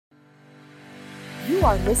You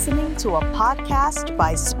are listening to a podcast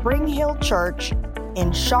by Spring Hill Church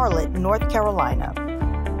in Charlotte, North Carolina.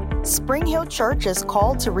 Spring Hill Church is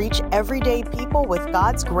called to reach everyday people with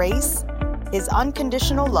God's grace, His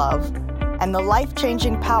unconditional love, and the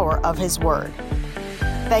life-changing power of His Word.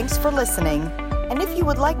 Thanks for listening, and if you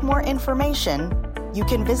would like more information, you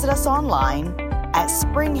can visit us online at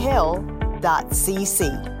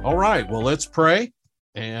springhill.cc. All right, well, let's pray,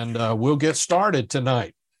 and we'll get started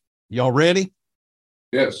tonight. Y'all ready?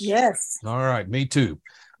 Yes. Yes. All right, me too.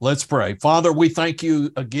 Let's pray. Father, we thank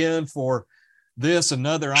you again for this,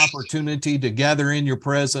 another opportunity to gather in your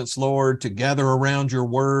presence, Lord, to gather around your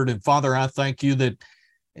word. And Father, I thank you that,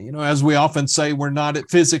 as we often say, we're not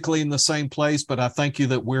physically in the same place, but I thank you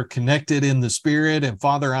that we're connected in the Spirit. And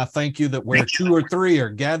Father, I thank you that where two or three are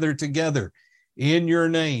gathered together in your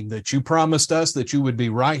name, that you promised us that you would be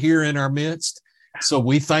right here in our midst. So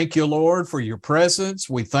we thank you, Lord, for your presence.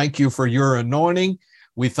 We thank you for your anointing.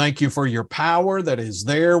 We thank you for your power that is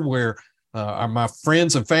there where my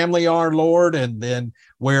friends and family are, Lord, and then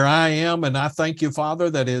where I am. And I thank you, Father,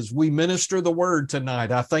 that as we minister the word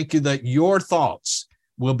tonight, I thank you that your thoughts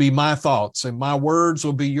will be my thoughts and my words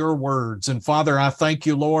will be your words. And Father, I thank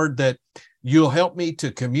you, Lord, that you'll help me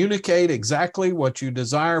to communicate exactly what you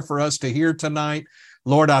desire for us to hear tonight.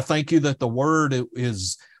 Lord, I thank you that the word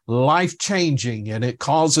is life-changing and it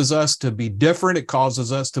causes us to be different. It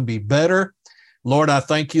causes us to be better. Lord, I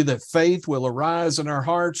thank you that faith will arise in our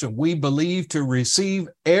hearts and we believe to receive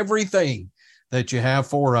everything that you have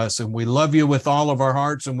for us. And we love you with all of our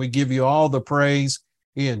hearts and we give you all the praise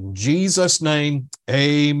in Jesus' name.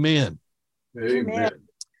 Amen. Amen.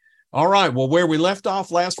 All right. Well, where we left off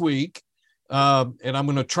last week, and I'm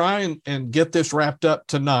going to try and get this wrapped up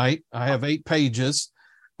tonight. I have 8 pages.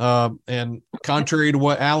 And contrary to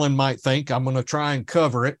what Alan might think, I'm going to try and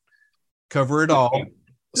cover it all.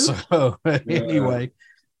 So anyway,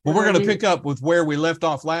 well, we're going to pick up with where we left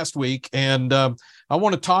off last week. And I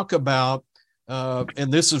want to talk about,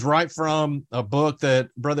 and this is right from a book that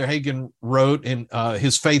Brother Hagin wrote in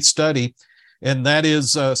his faith study, and that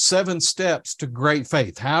is 7 Steps to Great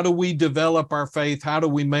Faith. How do we develop our faith? How do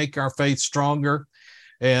we make our faith stronger?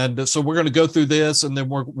 And so we're going to go through this, and then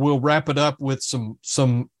we'll wrap it up with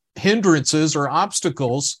some hindrances or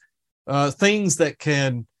obstacles, things that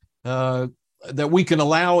can that we can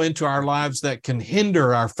allow into our lives that can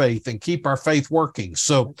hinder our faith and keep our faith working.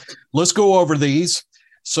 So let's go over these.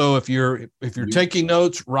 So if you're taking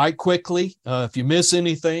notes, write quickly. If you miss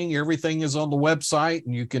anything, everything is on the website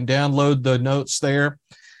and you can download the notes there.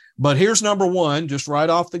 But here's number 1, just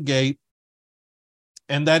right off the gate.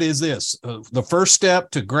 And that is this. The first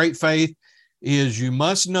step to great faith is you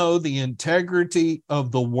must know the integrity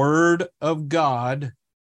of the Word of God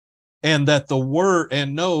and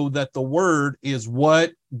know that the Word is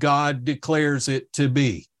what God declares it to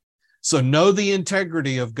be. So know the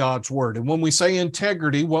integrity of God's Word. And when we say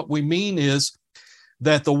integrity, what we mean is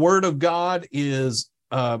that the Word of God is,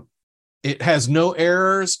 it has no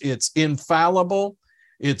errors, it's infallible,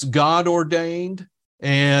 it's God ordained,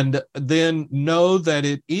 and then know that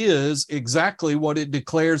it is exactly what it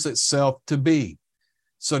declares itself to be.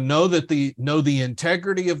 So know the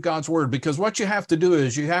integrity of God's word, because what you have to do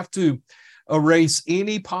is you have to erase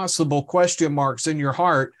any possible question marks in your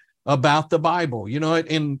heart about the Bible.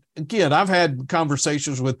 And again, I've had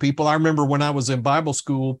conversations with people. I remember when I was in Bible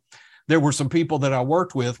school, there were some people that I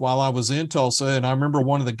worked with while I was in Tulsa, and I remember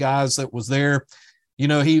one of the guys that was there.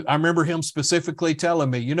 I remember him specifically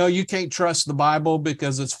telling me, you can't trust the Bible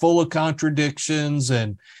because it's full of contradictions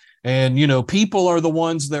and people are the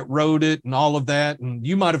ones that wrote it and all of that. And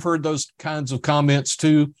you might have heard those kinds of comments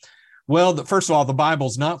too. Well, first of all, the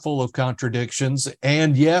Bible's not full of contradictions.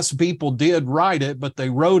 And yes, people did write it, but they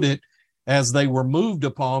wrote it as they were moved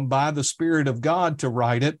upon by the Spirit of God to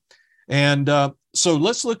write it. And so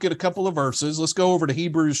let's look at a couple of verses. Let's go over to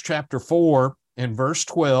Hebrews chapter 4 and verse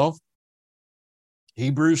 12.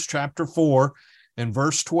 Hebrews chapter 4 and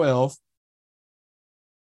verse 12.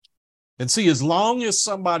 And see, as long as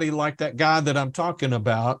somebody like that guy that I'm talking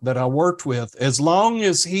about, that I worked with, as long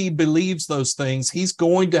as he believes those things, he's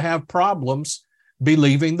going to have problems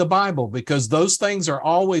believing the Bible, because those things are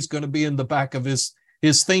always going to be in the back of his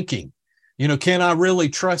thinking. Can I really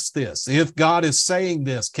trust this? If God is saying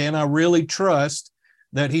this, can I really trust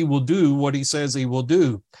that he will do what he says he will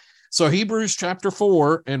do? So Hebrews chapter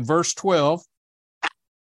 4 and verse 12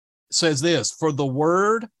 says this: "For the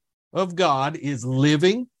word of God is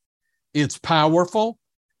living, it's powerful,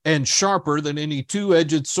 and sharper than any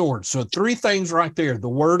two-edged sword. So 3 things right there. The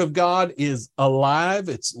word of God is alive.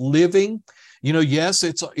 It's living. Yes,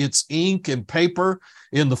 it's ink and paper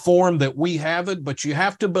in the form that we have it, but you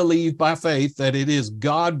have to believe by faith that it is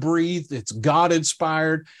God-breathed. It's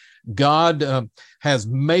God-inspired. God has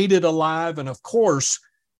made it alive. And of course,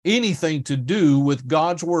 anything to do with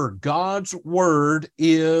God's word. God's word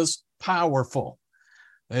is powerful.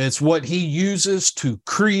 It's what he uses to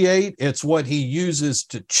create. It's what he uses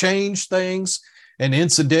to change things. And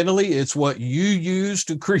incidentally, it's what you use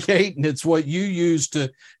to create, and it's what you use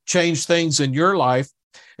to change things in your life.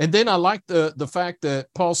 And then I like the fact that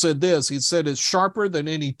Paul said this. He said, it's sharper than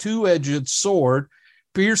any two-edged sword,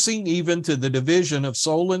 piercing even to the division of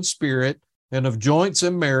soul and spirit, and of joints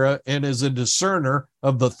and marrow, and is a discerner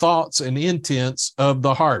of the thoughts and intents of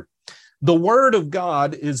the heart. The word of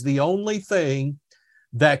God is the only thing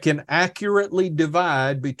that can accurately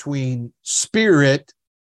divide between spirit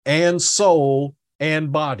and soul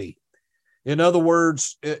and body. In other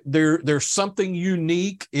words, there's something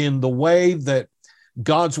unique in the way that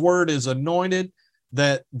God's word is anointed,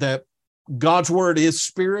 that God's word is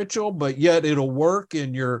spiritual, but yet it'll work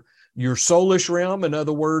in your soulish realm. In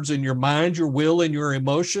other words, in your mind, your will, and your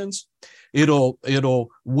emotions. It'll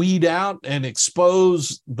weed out and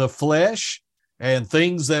expose the flesh and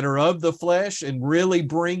things that are of the flesh, and really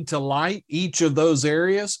bring to light each of those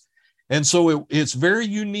areas. And so it's very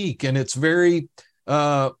unique, and it's very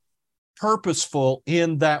purposeful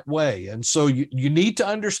in that way. And so you need to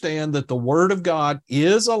understand that the word of God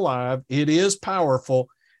is alive, it is powerful,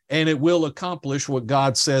 and it will accomplish what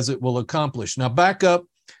God says it will accomplish. Now back up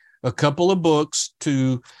a couple of books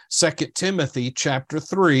to 2 Timothy chapter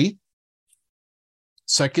 3.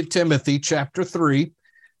 2 Timothy chapter 3.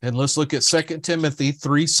 And let's look at 2 Timothy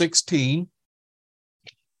 3:16.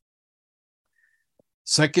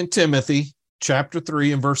 2 Timothy chapter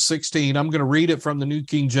 3 and verse 16. I'm going to read it from the New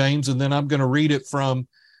King James, and then I'm going to read it from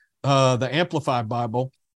the Amplified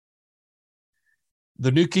Bible.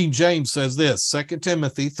 The New King James says this, 2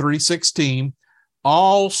 Timothy 3:16,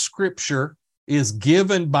 all scripture is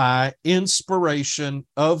given by inspiration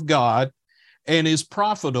of God and is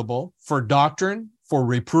profitable for doctrine, for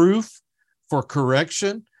reproof, for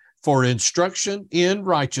correction, for instruction in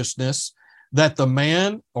righteousness, that the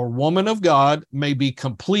man or woman of God may be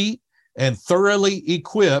complete and thoroughly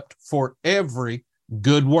equipped for every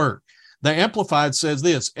good work. The Amplified says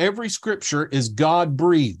this, every scripture is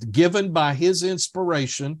God-breathed, given by his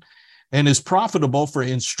inspiration, and is profitable for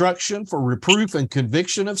instruction, for reproof and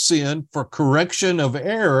conviction of sin, for correction of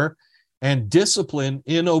error and discipline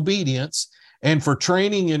in obedience, and for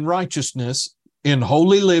training in righteousness, in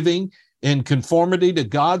holy living, in conformity to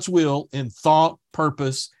God's will, in thought,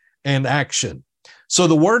 purpose, and action. So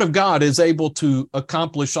the word of God is able to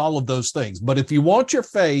accomplish all of those things. But if you want your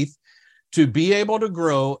faith to be able to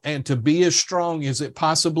grow and to be as strong as it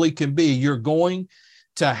possibly can be, you're going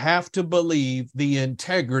to have to believe the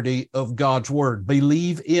integrity of God's word.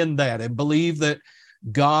 Believe in that, and believe that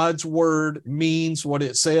God's word means what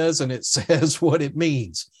it says, and it says what it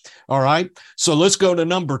means. All right. So let's go to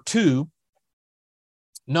number 2.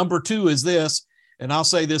 Number 2 is this, and I'll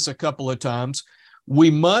say this a couple of times. We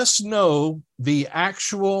must know the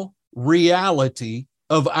actual reality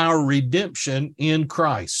of our redemption in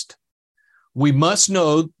Christ. We must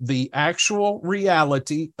know the actual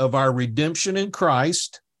reality of our redemption in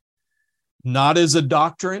Christ, not as a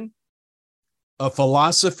doctrine, a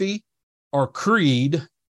philosophy, or creed,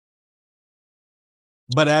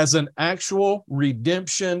 but as an actual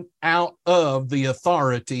redemption out of the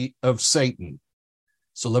authority of Satan.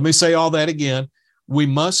 So let me say all that again. We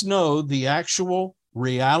must know the actual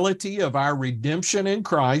reality of our redemption in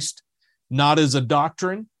Christ, not as a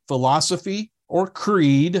doctrine, philosophy, or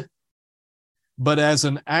creed, but as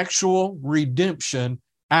an actual redemption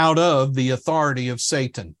out of the authority of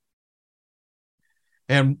Satan.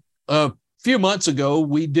 And a few months ago,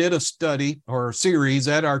 we did a study or a series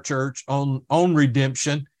at our church on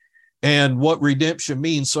redemption and what redemption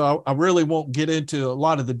means. So I really won't get into a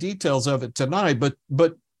lot of the details of it tonight,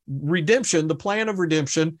 but redemption, the plan of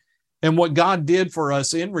redemption, and what God did for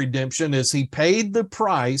us in redemption is he paid the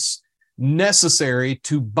price necessary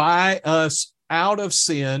to buy us out of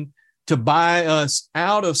sin, to buy us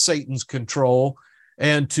out of Satan's control,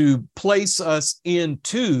 and to place us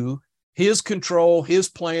into his control, his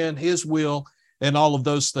plan, his will, and all of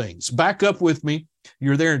those things. Back up with me.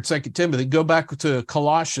 You're there in 2 Timothy. Go back to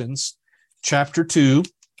Colossians chapter 2,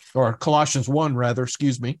 or Colossians 1, rather,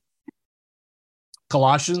 excuse me.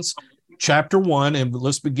 Colossians chapter 1, and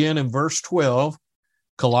let's begin in verse 12.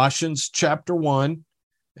 Colossians chapter 1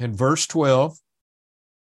 and verse 12.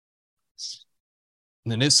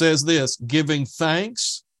 And it says this, giving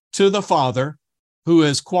thanks to the Father who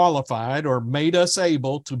has qualified or made us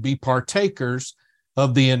able to be partakers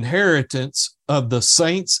of the inheritance of the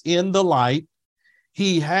saints in the light.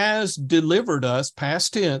 He has delivered us,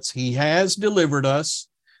 past tense, he has delivered us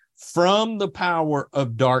from the power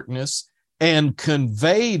of darkness and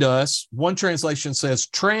conveyed us, one translation says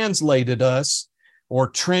translated us or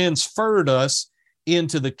transferred us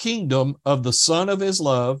into the kingdom of the Son of his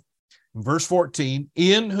love. Verse 14,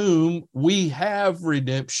 in whom we have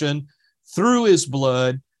redemption through his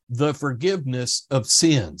blood, the forgiveness of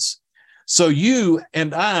sins. So you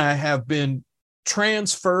and I have been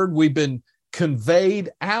transferred, we've been conveyed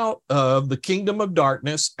out of the kingdom of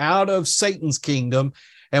darkness, out of Satan's kingdom,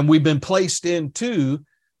 and we've been placed into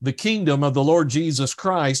the kingdom of the Lord Jesus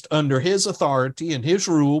Christ under his authority and his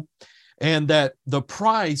rule, and that the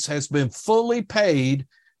price has been fully paid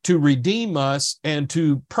to redeem us and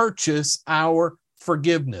to purchase our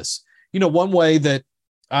forgiveness. You know, one way that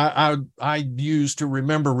I use to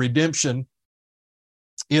remember redemption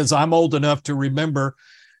is I'm old enough to remember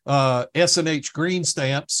S&H green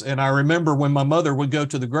stamps. And I remember when my mother would go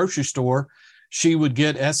to the grocery store, she would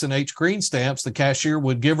get S&H green stamps. The cashier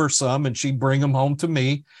would give her some and she'd bring them home to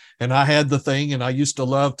me. And I had the thing, and I used to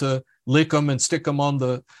love to lick them and stick them on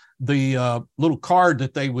the little card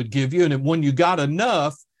that they would give you. And when you got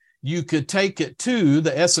enough, you could take it to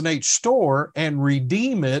the S&H store and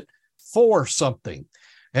redeem it for something.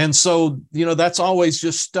 And so, you know, that's always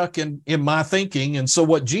just stuck in my thinking. And so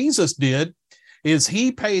what Jesus did is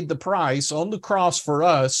he paid the price on the cross for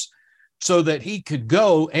us so that he could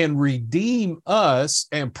go and redeem us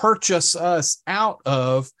and purchase us out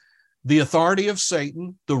of the authority of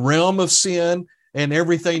Satan, the realm of sin, and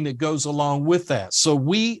everything that goes along with that. So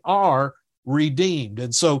we are redeemed.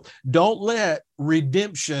 And so don't let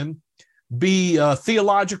redemption be a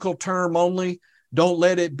theological term only. Don't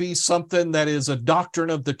let it be something that is a doctrine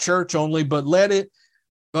of the church only, but let it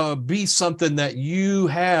be something that you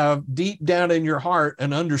have deep down in your heart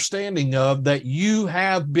an understanding of, that you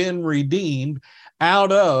have been redeemed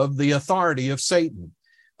out of the authority of Satan.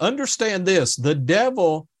 Understand this, the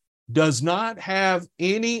devil does not have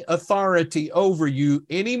any authority over you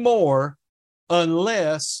anymore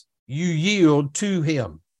unless you yield to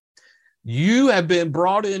him. You have been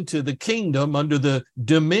brought into the kingdom under the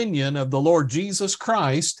dominion of the Lord Jesus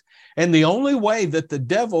Christ, and the only way that the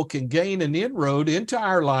devil can gain an inroad into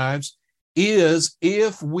our lives is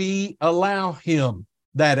if we allow him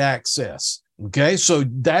that access. Okay, so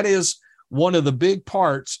that is one of the big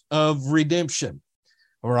parts of redemption.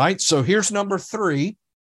 All right, so here's number 3.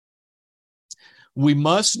 We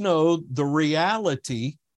must know the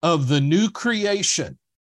reality of the new creation.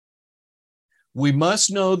 We must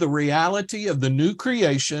know the reality of the new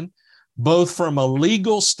creation, both from a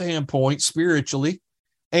legal standpoint, spiritually,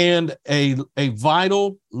 and a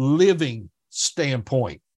vital living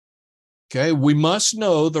standpoint. Okay, we must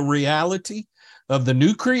know the reality of the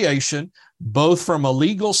new creation, both from a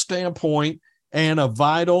legal standpoint and a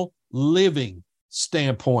vital living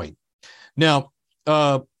standpoint. Now,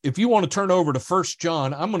 if you want to turn over to 1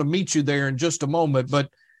 John, I'm going to meet you there in just a moment, but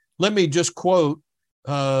let me just quote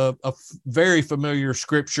a very familiar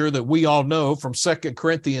scripture that we all know from 2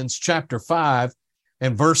 Corinthians chapter 5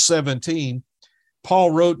 and verse 17.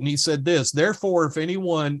 Paul wrote and he said this, therefore, if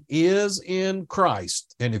anyone is in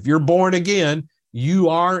Christ, and if you're born again, you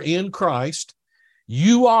are in Christ,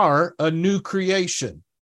 you are a new creation.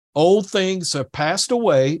 Old things have passed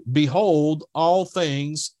away. Behold, all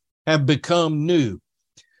things have become new.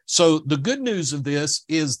 So the good news of this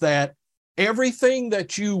is that everything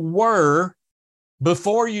that you were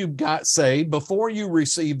before you got saved, before you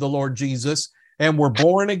received the Lord Jesus and were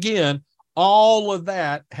born again, all of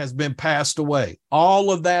that has been passed away.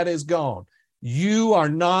 All of that is gone. You are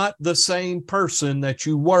not the same person that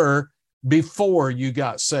you were before you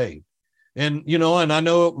got saved. And, you know, and I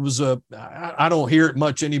know it was I don't hear it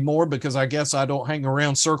much anymore because I guess I don't hang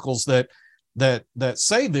around circles that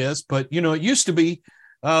say this, but, you know, it used to be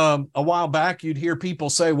a while back, you'd hear people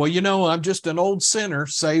say, well, you know, I'm just an old sinner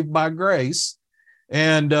saved by grace.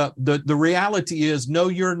 And the reality is, no,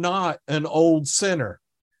 you're not an old sinner.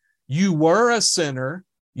 You were a sinner.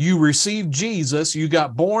 You received Jesus. You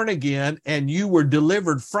got born again, and you were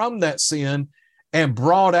delivered from that sin and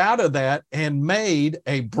brought out of that and made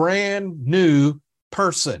a brand new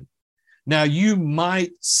person. Now, you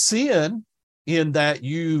might sin in that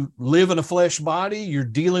you live in a flesh body, you're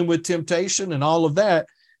dealing with temptation and all of that,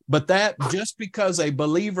 but that just because a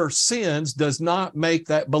believer sins does not make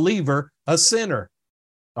that believer a sinner.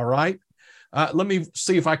 All right. Let me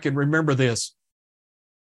see if I can remember this.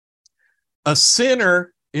 A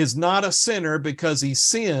sinner is not a sinner because he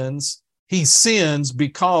sins. He sins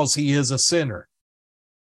because he is a sinner.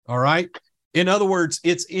 All right. In other words,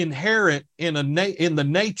 it's inherent in the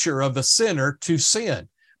nature of a sinner to sin,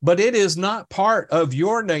 but it is not part of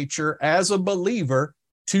your nature as a believer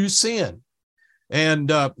to sin. And,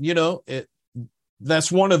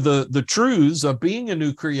 that's one of the truths of being a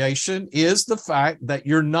new creation, is the fact that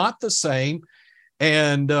you're not the same.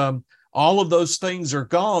 And all of those things are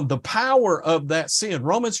gone. The power of that sin,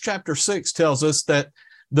 Romans chapter 6 tells us that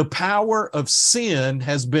the power of sin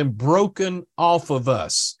has been broken off of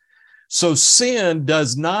us. So sin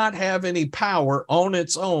does not have any power on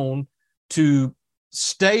its own to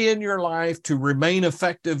stay in your life, to remain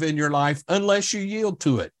effective in your life, unless you yield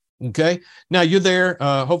to it. Okay. Now you're there,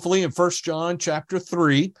 hopefully in 1 John chapter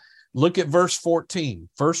 3, look at verse 14,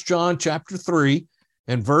 1 John chapter 3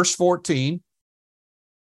 and verse 14.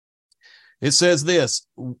 It says this: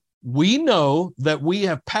 we know that we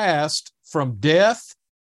have passed from death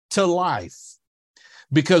to life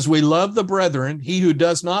because we love the brethren. He who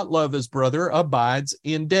does not love his brother abides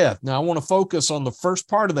in death. Now I want to focus on the first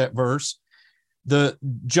part of that verse.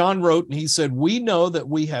 John wrote and he said, we know that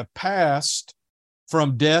we have passed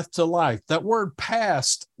from death to life. That word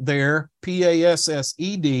passed there,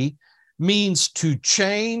 P-A-S-S-E-D, means to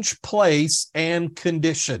change place and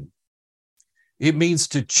condition. It means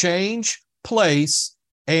to change place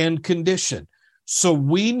and condition. So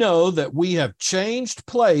we know that we have changed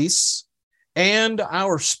place and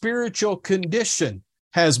our spiritual condition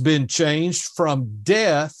has been changed from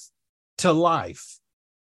death to life.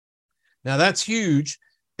 Now that's huge.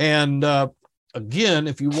 And again,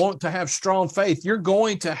 if you want to have strong faith, you're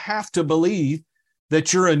going to have to believe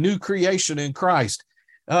that you're a new creation in Christ.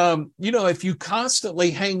 If you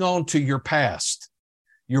constantly hang on to your past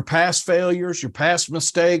failures, your past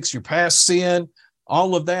mistakes, your past sin,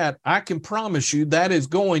 all of that, I can promise you that is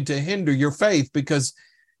going to hinder your faith, because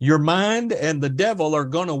your mind and the devil are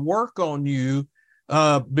going to work on you.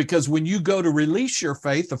 Because when you go to release your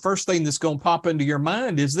faith, the first thing that's going to pop into your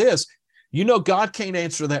mind is this: God can't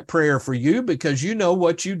answer that prayer for you because you know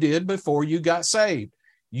what you did before you got saved.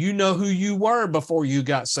 You know who you were before you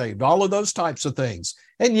got saved, all of those types of things.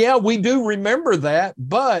 And yeah, we do remember that,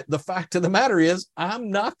 but the fact of the matter is, I'm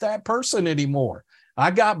not that person anymore.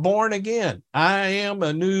 I got born again. I am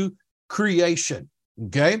a new creation.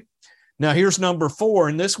 Okay. Now here's number 4,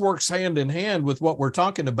 and this works hand in hand with what we're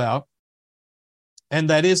talking about. And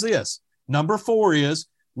that is this. Number 4 is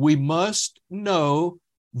we must know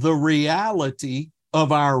the reality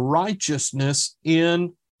of our righteousness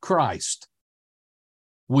in Christ.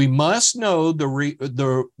 We must know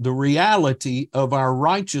the reality of our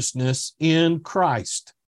righteousness in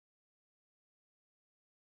Christ.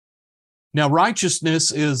 Now,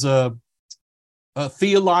 righteousness is a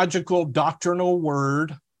theological, doctrinal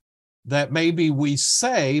word that maybe we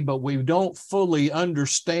say, but we don't fully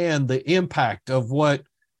understand the impact of what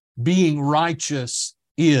being righteous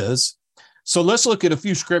is. So let's look at a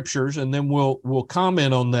few scriptures and then we'll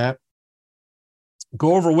comment on that.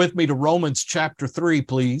 Go over with me to Romans chapter 3,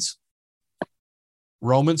 please.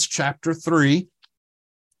 Romans chapter 3,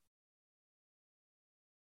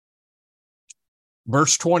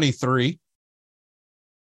 verse 23.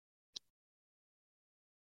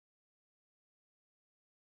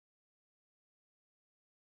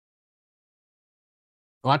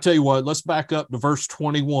 Well, I tell you what, let's back up to verse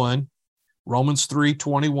 21, Romans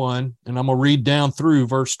 3:21, and I'm going to read down through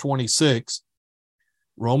verse 26.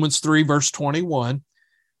 Romans 3, verse 21.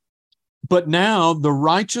 But now the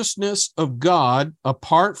righteousness of God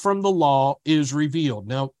apart from the law is revealed.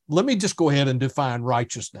 Now, let me just go ahead and define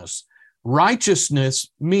righteousness.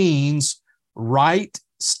 Righteousness means right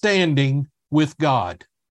standing with God.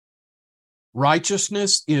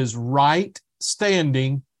 Righteousness is right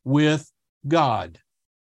standing with God.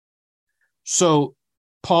 So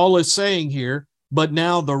Paul is saying here, but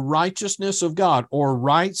now the righteousness of God, or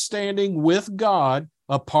right standing with God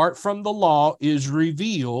apart from the law, is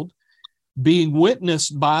revealed, being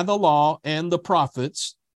witnessed by the law and the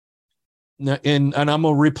prophets. And I'm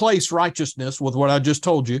going to replace righteousness with what I just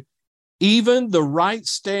told you. Even the right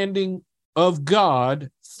standing of God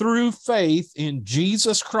through faith in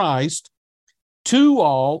Jesus Christ to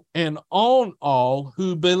all and on all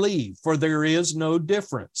who believe, for there is no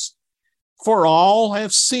difference. For all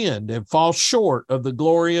have sinned and fall short of the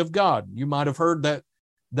glory of God. You might have heard that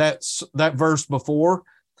verse before.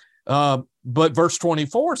 But verse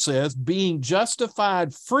 24 says, being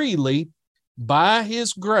justified freely by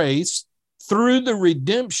his grace through the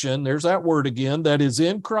redemption, there's that word again, that is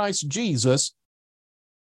in Christ Jesus,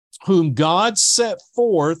 whom God set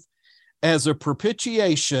forth as a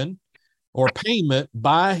propitiation or payment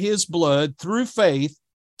by his blood through faith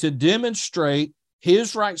to demonstrate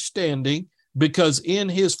his right standing, because in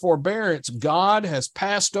his forbearance, God has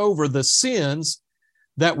passed over the sins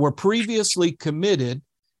that were previously committed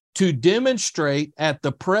to demonstrate at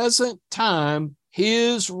the present time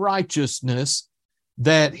his righteousness,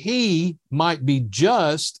 that he might be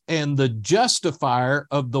just and the justifier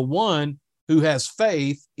of the one who has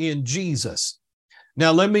faith in Jesus.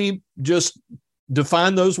 Now, let me just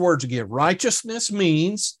define those words again. Righteousness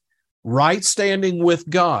means right standing with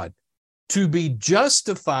God. To be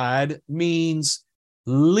justified means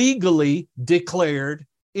legally declared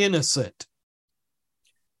innocent.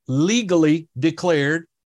 Legally declared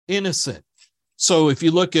innocent. So if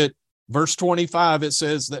you look at verse 25, it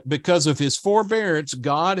says that because of his forbearance,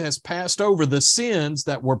 God has passed over the sins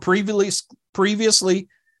that were previously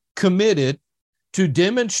committed to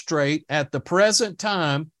demonstrate at the present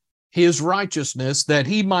time his righteousness, that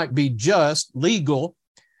he might be just, legal,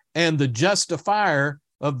 and the justifier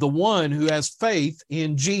of the one who has faith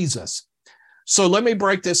in Jesus. So let me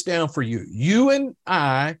break this down for you. You and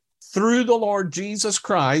I, through the Lord Jesus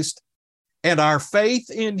Christ and our faith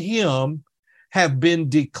in him, have been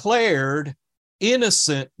declared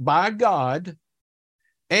innocent by God,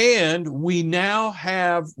 and we now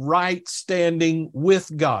have right standing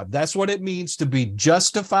with God. That's what it means to be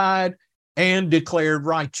justified and declared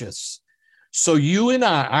righteous. So you and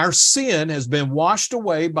I, our sin has been washed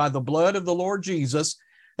away by the blood of the Lord Jesus.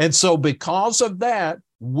 And so because of that,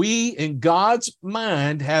 we in God's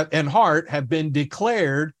mind and heart have been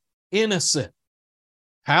declared innocent.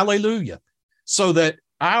 Hallelujah. So that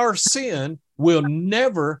our sin will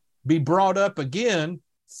never be brought up again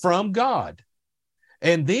from God.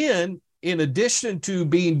 And then, in addition to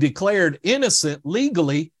being declared innocent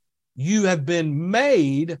legally, you have been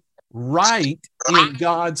made right in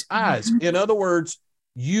God's eyes. In other words,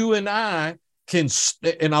 you and I can,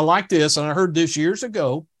 and I like this, and I heard this years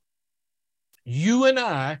ago, you and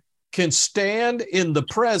I can stand in the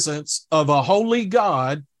presence of a holy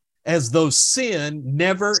God as though sin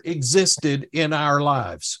never existed in our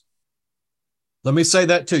lives. Let me say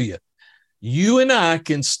that to you. You and I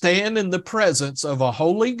can stand in the presence of a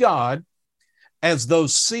holy God as though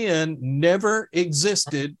sin never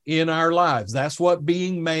existed in our lives. That's what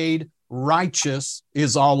being made righteous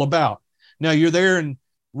is all about. Now, you're there in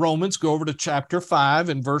Romans. Go over to chapter 5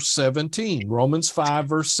 and verse 17. Romans 5,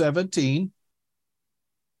 verse 17.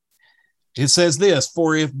 It says this,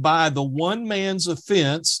 for if by the one man's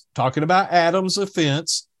offense, talking about Adam's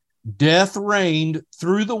offense, death reigned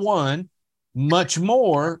through the one, much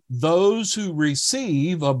more those who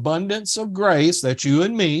receive abundance of grace, that's you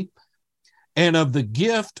and me, and of the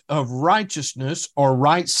gift of righteousness or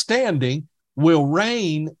right standing will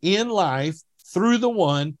reign in life through the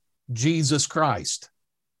one, Jesus Christ.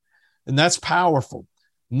 And that's powerful.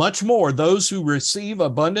 Much more, those who receive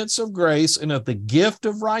abundance of grace and of the gift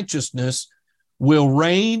of righteousness will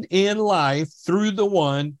reign in life through the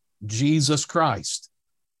one, Jesus Christ.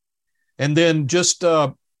 And then just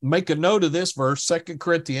make a note of this verse, 2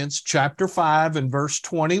 Corinthians chapter 5 and verse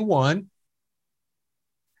 21.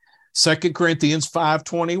 2 Corinthians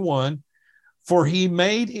 5:21. For he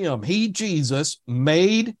made him, he, Jesus,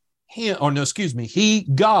 made him, he,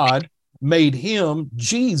 God, made him,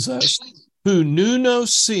 Jesus, who knew no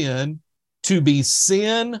sin, to be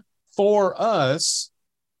sin for us,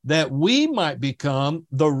 that we might become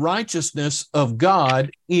the righteousness of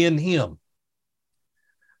God in him.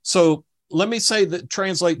 So let me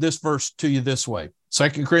translate this verse to you this way.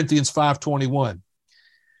 2 Corinthians 5:21.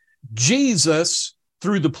 Jesus,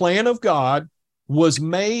 through the plan of God, was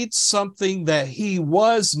made something that he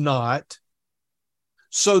was not,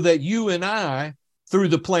 so that you and I, through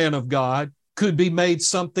the plan of God, could be made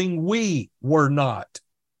something we were not.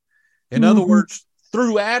 In other words,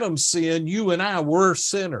 through Adam's sin, you and I were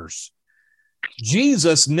sinners.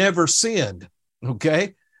 Jesus never sinned,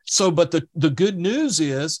 okay? So, but the good news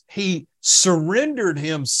is he surrendered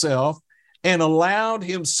himself and allowed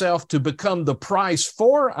himself to become the price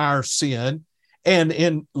for our sin,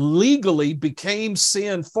 and legally became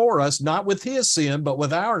sin for us, not with his sin, but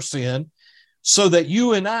with our sin, so that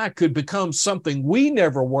you and I could become something we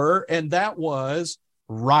never were, and that was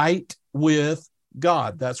right with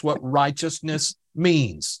God. That's what righteousness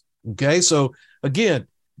means. Okay, so again,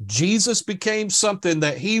 Jesus became something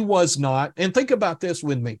that he was not. And think about this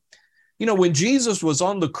with me. You know, when Jesus was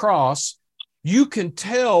on the cross, you can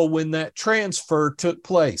tell when that transfer took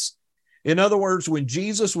place. In other words, when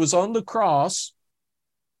Jesus was on the cross,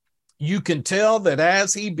 you can tell that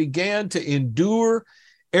as he began to endure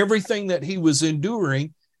everything that he was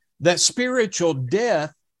enduring, that spiritual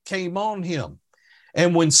death came on him.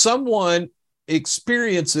 And when someone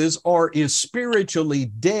experiences or is spiritually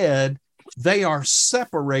dead, they are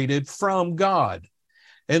separated from God.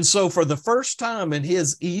 And so for the first time in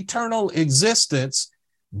his eternal existence,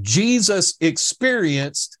 Jesus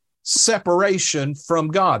experienced separation from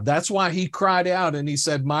God. That's why he cried out and he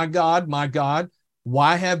said, my God,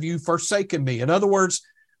 why have you forsaken me?" In other words,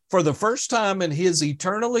 for the first time in his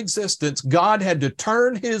eternal existence, God had to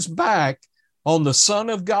turn his back on the Son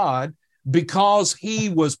of God because he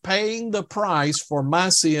was paying the price for my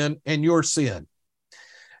sin and your sin.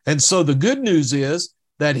 And so the good news is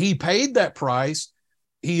that he paid that price.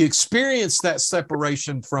 He experienced that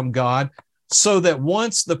separation from God, so that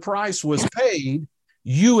once the price was paid,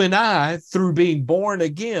 you and I, through being born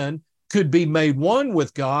again, could be made one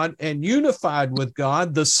with God and unified with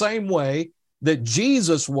God the same way that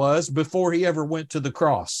Jesus was before he ever went to the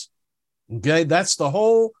cross. Okay, that's the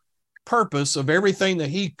whole purpose of everything that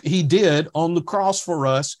he did on the cross for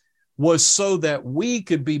us, was so that we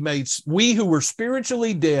could be made, we who were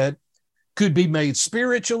spiritually dead could be made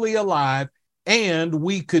spiritually alive, and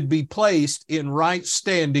we could be placed in right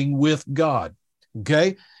standing with God.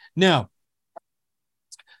 Okay. Now,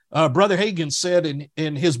 Brother Hagin said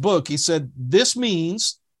in his book, he said, this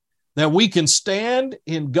means that we can stand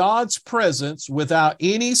in God's presence without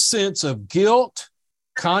any sense of guilt,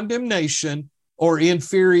 condemnation, or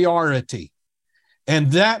inferiority.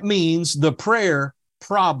 And that means the prayer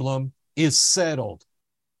problem is settled.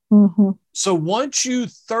 Mm-hmm. So once you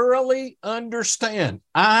thoroughly understand,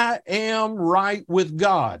 I am right with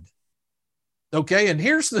God. Okay. And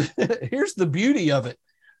here's the beauty of it.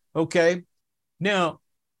 Okay. Now,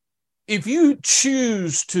 if you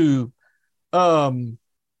choose to, well,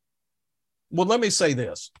 let me say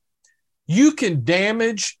this. You can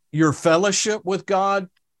damage your fellowship with God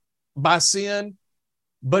by sin,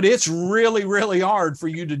 but it's really, really hard for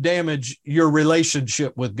you to damage your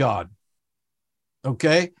relationship with God.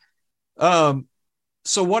 Okay.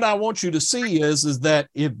 So what I want you to see is that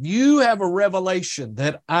if you have a revelation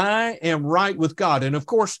that I am right with God, and of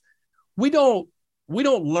course, we don't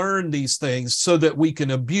learn these things so that we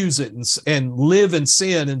can abuse it and live in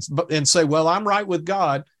sin and say, well, I'm right with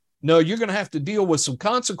God. No, you're going to have to deal with some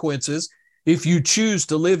consequences if you choose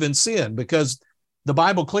to live in sin, because the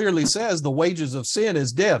Bible clearly says the wages of sin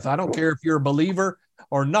is death. I don't care if you're a believer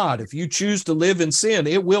or not. If you choose to live in sin,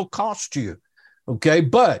 it will cost you. Okay.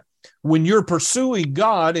 But when you're pursuing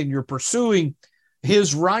God and you're pursuing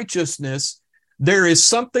his righteousness, there is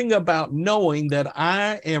something about knowing that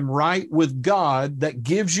I am right with God that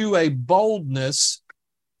gives you a boldness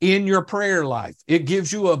in your prayer life. It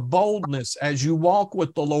gives you a boldness as you walk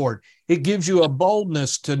with the Lord. It gives you a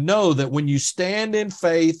boldness to know that when you stand in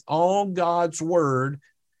faith on God's word,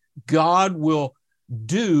 God will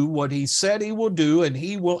do what he said he will do, and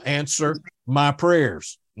he will answer my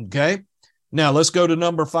prayers. Okay. Now let's go to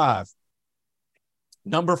number 5.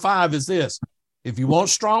 Number 5 is this. If you want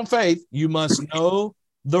strong faith, you must know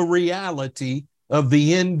the reality of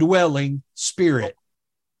the indwelling Spirit.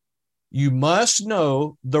 You must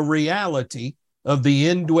know the reality of the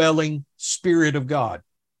indwelling Spirit of God.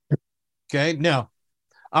 Okay. Now,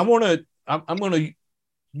 I'm going to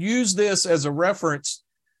use this as a reference.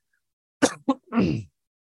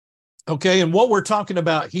 Okay. And what we're talking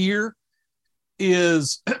about here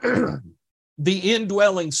is the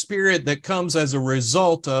indwelling Spirit that comes as a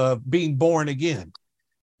result of being born again.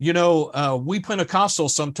 You know, we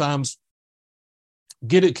Pentecostals sometimes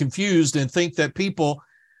get it confused and think that people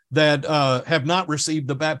that have not received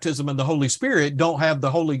the baptism of the Holy Spirit don't have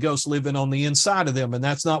the Holy Ghost living on the inside of them. And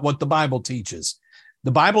that's not what the Bible teaches.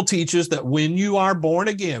 The Bible teaches that when you are born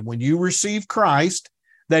again, when you receive Christ,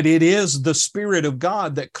 that it is the Spirit of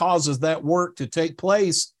God that causes that work to take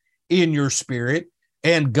place in your spirit,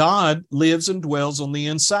 and God lives and dwells on the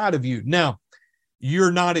inside of you. Now,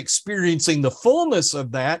 you're not experiencing the fullness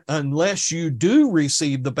of that unless you do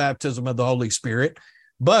receive the baptism of the Holy Spirit.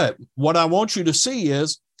 But what I want you to see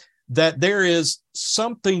is that there is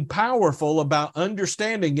something powerful about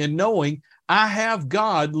understanding and knowing I have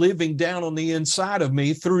God living down on the inside of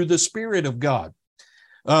me through the Spirit of God.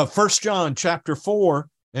 1 John chapter 4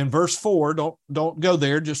 and verse 4, don't go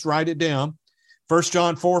there, just write it down. 1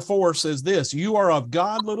 John 4:4 says this, you are of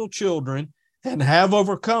God, little children, and have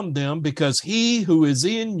overcome them, because he who is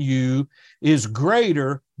in you is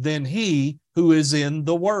greater than he who is in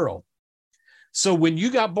the world. So when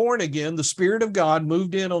you got born again, the Spirit of God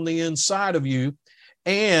moved in on the inside of you,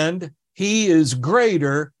 and he is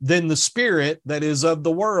greater than the spirit that is of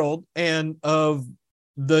the world and of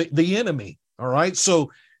the enemy. All right.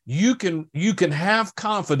 So you can have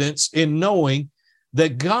confidence in knowing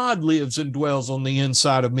that God lives and dwells on the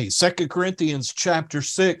inside of me. 2 Corinthians chapter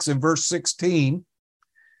 6 and verse 16.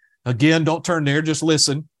 Again, don't turn there, just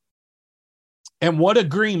listen. And what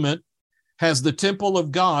agreement has the temple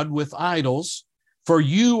of God with idols? For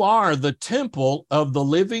you are the temple of the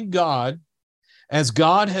living God, as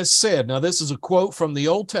God has said. Now, this is a quote from the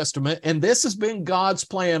Old Testament, and this has been God's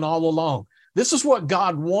plan all along. This is what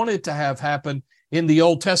God wanted to have happen in the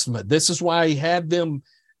Old Testament. This is why he had them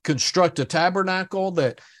construct a tabernacle,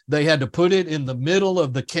 that they had to put it in the middle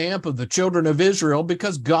of the camp of the children of Israel,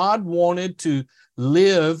 because God wanted to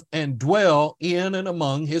live and dwell in and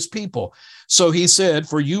among his people. So he said,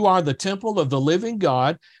 for you are the temple of the living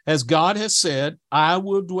God, as God has said, I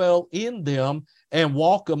will dwell in them and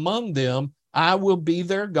walk among them. I will be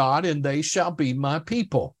their God, and they shall be my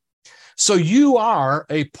people. So you are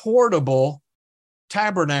a portable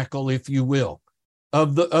tabernacle, if you will,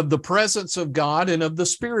 of the presence of God and of the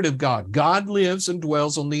Spirit of God. God lives and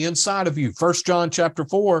dwells on the inside of you. 1 John chapter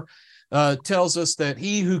 4 tells us that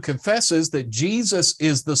he who confesses that Jesus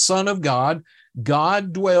is the Son of God,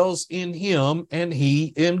 God dwells in him and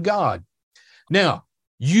he in God. Now,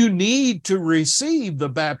 you need to receive the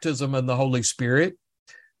baptism of the Holy Spirit,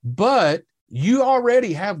 but you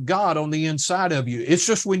already have God on the inside of you. It's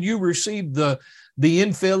just when you receive the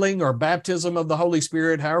infilling or baptism of the Holy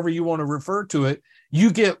Spirit, however you want to refer to it, you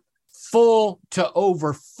get full to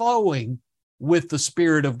overflowing with the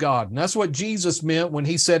Spirit of God. And that's what Jesus meant when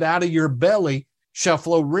he said, out of your belly shall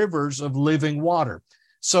flow rivers of living water.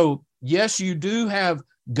 So yes, you do have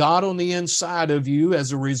God on the inside of you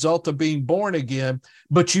as a result of being born again,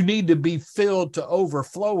 but you need to be filled to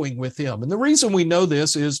overflowing with him. And the reason we know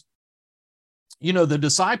this is, you know, the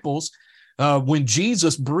disciples, when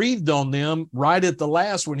Jesus breathed on them right at the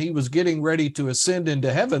last, when he was getting ready to ascend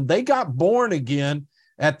into heaven, they got born again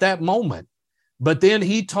at that moment. But then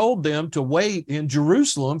he told them to wait in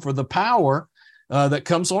Jerusalem for the power that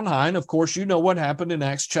comes on high. And of course, you know what happened in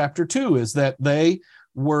Acts chapter 2 is that they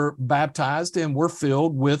were baptized and were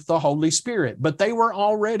filled with the Holy Spirit, but they were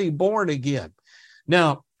already born again.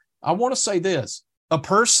 Now, I want to say this, a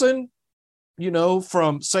person, you know,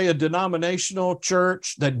 from, say, a denominational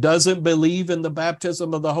church that doesn't believe in the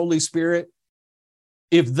baptism of the Holy Spirit,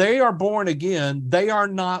 if they are born again, they are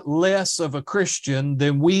not less of a Christian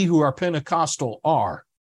than we who are Pentecostal are,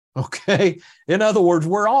 okay? In other words,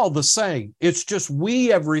 we're all the same. It's just we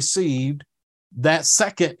have received that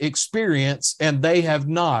second experience and they have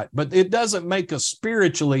not. But it doesn't make us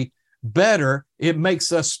spiritually better. It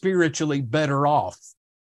makes us spiritually better off,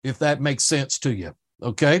 if that makes sense to you,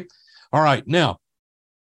 okay? All right, now,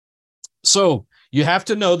 so you have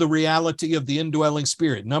to know the reality of the indwelling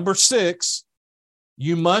Spirit. Number 6,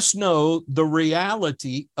 you must know the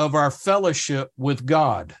reality of our fellowship with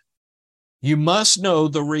God. You must know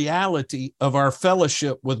the reality of our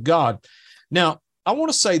fellowship with God. Now, I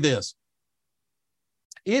want to say this.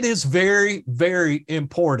 It is very, very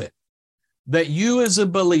important that you as a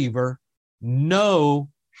believer know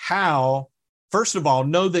how, first of all,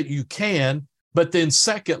 know that you can, but then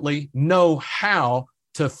secondly, know how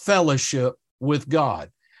to fellowship with God,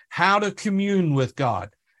 how to commune with God,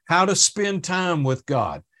 how to spend time with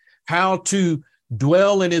God, how to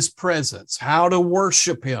dwell in his presence, how to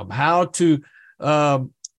worship him, how to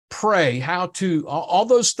pray, how to, all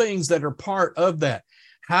those things that are part of that.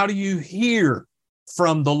 How do you hear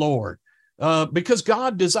from the Lord? Because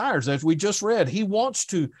God desires, as we just read, he wants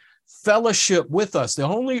to fellowship with us.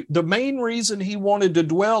 The main reason he wanted to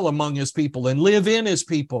dwell among his people and live in his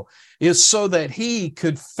people is so that he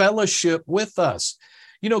could fellowship with us.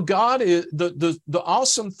 You know, God is the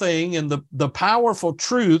awesome thing, and the powerful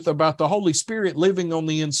truth about the Holy Spirit living on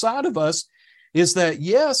the inside of us is that,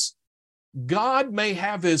 yes, God may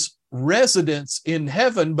have his residence in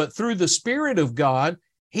heaven, but through the Spirit of God,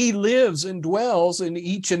 he lives and dwells in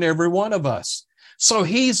each and every one of us. So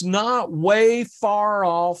he's not way far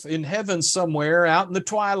off in heaven somewhere out in the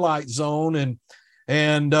twilight zone,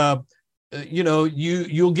 and you know,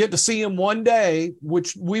 you'll get to see him one day,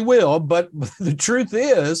 which we will, but the truth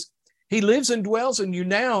is he lives and dwells in you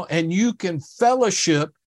now, and you can fellowship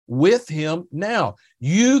with him now.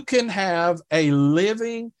 You can have a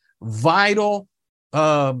living, vital,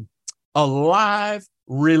 alive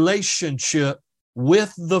relationship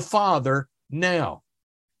with the Father now.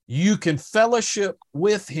 You can fellowship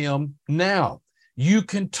with him now. You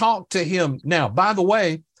can talk to him now. By the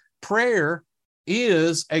way, prayer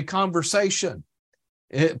is a conversation.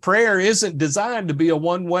 Prayer isn't designed to be a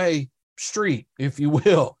one-way street, if you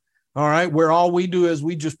will, all right, where all we do is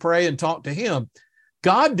we just pray and talk to him.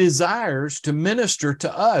 God desires to minister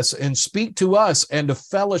to us and speak to us and to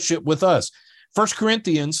fellowship with us. 1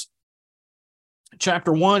 Corinthians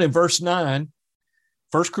chapter 1 and verse 9,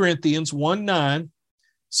 1 Corinthians 1:9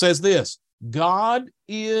 says this: God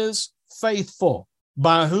is faithful,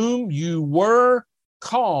 by whom you were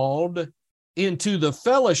called into the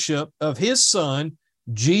fellowship of his Son,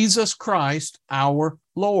 Jesus Christ, our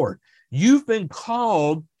Lord. You've been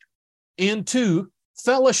called into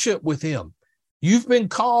fellowship with him. You've been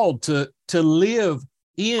called to live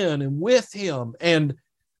in and with him. And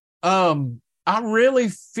I really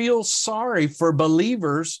feel sorry for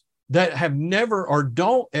believers that have never or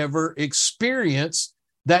don't ever experience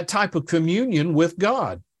that type of communion with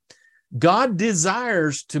God. God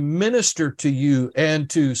desires to minister to you and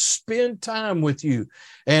to spend time with you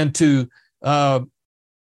and to,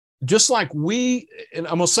 just like we, and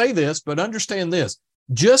I'm going to say this, but understand this,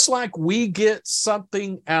 just like we get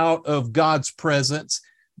something out of God's presence,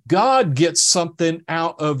 God gets something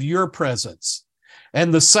out of your presence.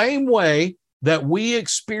 And the same way that we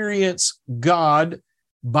experience God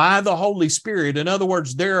by the Holy Spirit, in other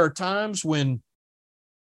words, there are times when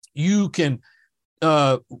you can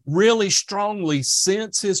really strongly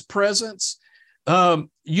sense his presence. You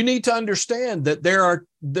need to understand that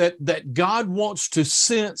that God wants to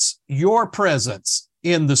sense your presence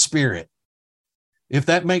in the Spirit, if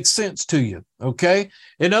that makes sense to you. Okay.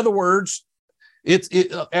 In other words,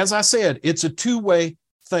 as I said, it's a two-way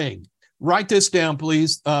thing. Write this down,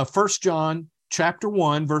 please. 1 John chapter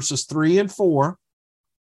 1, verses 3 and 4.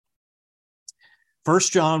 1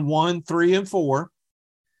 John 1, 3 and 4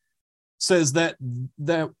 says that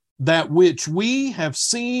which we have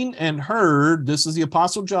seen and heard, this is the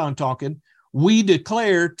Apostle John talking, we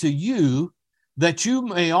declare to you, that you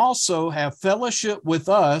may also have fellowship with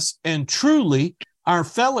us, and truly our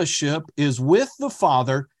fellowship is with the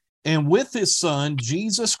Father and with his Son,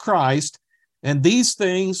 Jesus Christ. And these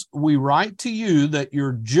things we write to you, that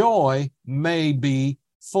your joy may be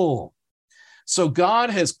full. So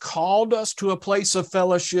God has called us to a place of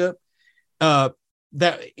fellowship,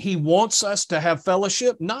 that he wants us to have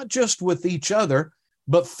fellowship, not just with each other,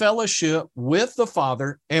 but fellowship with the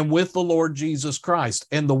Father and with the Lord Jesus Christ.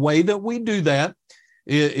 And the way that we do that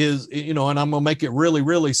is, and I'm going to make it really,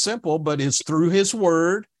 really simple, but it's through his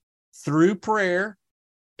word, through prayer,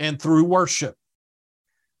 and through worship.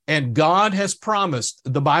 And God has promised,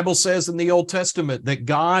 the Bible says in the Old Testament, that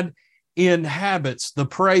God inhabits the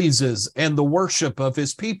praises and the worship of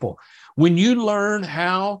his people. When you learn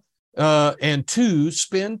how and to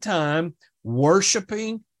spend time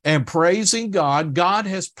worshiping and praising God, God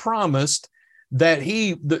has promised that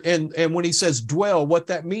and when he says dwell, what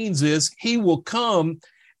that means is he will come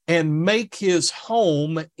and make his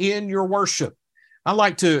home in your worship. I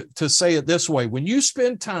like to say it this way: when you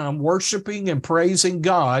spend time worshiping and praising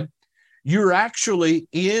God, you're actually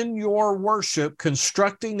in your worship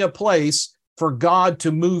constructing a place for God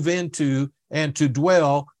to move into and to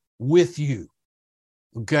dwell with you.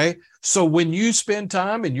 Okay, so when you spend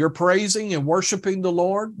time and you're praising and worshiping the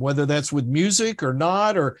Lord, whether that's with music or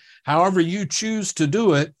not, or however you choose to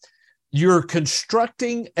do it, you're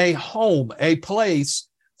constructing a home, a place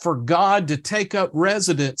for God to take up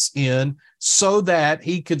residence in, so that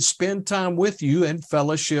he can spend time with you and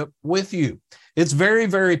fellowship with you. It's very,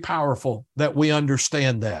 very powerful that we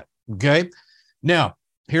understand that. Okay, now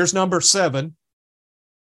here's number 7.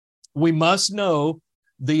 We must know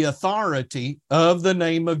the authority of the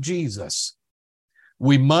name of Jesus.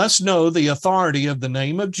 We must know the authority of the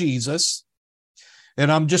name of Jesus.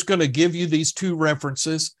 And I'm just going to give you these two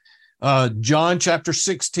references. John chapter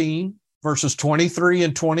 16, verses 23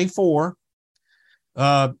 and 24.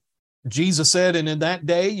 Jesus said, and in that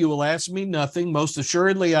day you will ask me nothing. Most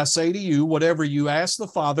assuredly, I say to you, whatever you ask the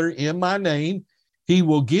Father in my name, he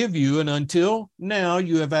will give you. And until now,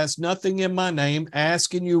 you have asked nothing in my name.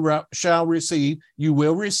 Ask and you shall receive. You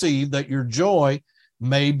will receive, that your joy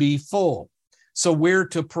may be full. So we're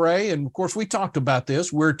to pray. And of course, we talked about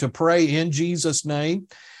this. We're to pray in Jesus' name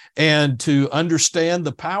and to understand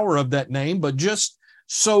the power of that name, but just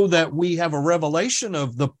so that we have a revelation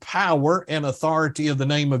of the power and authority of the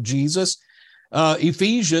name of Jesus.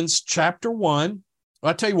 Ephesians chapter 1.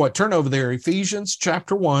 I'll tell you what, turn over there. Ephesians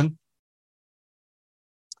chapter 1.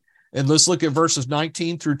 And let's look at verses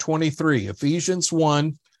 19 through 23. Ephesians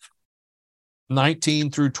 1,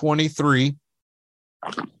 19 through 23.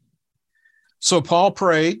 So Paul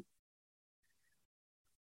prayed,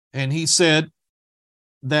 and he said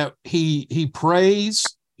that he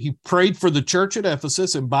prayed for the church at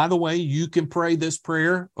Ephesus. And by the way, you can pray this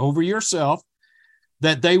prayer over yourself,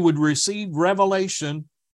 that they would receive revelation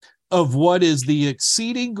of what is the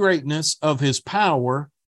exceeding greatness of his power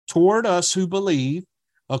toward us who believe,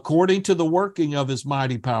 according to the working of his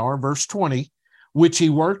mighty power, verse 20, which he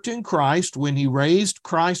worked in Christ when he raised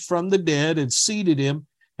Christ from the dead and seated him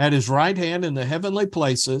at his right hand in the heavenly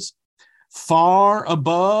places, far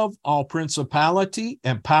above all principality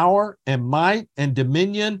and power and might and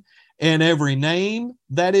dominion and every name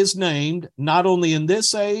that is named, not only in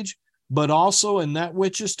this age, but also in that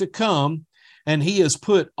which is to come. And he has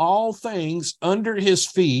put all things under his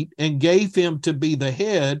feet and gave him to be the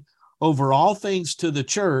head over all things to the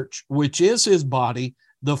church, which is his body,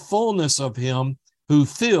 the fullness of him who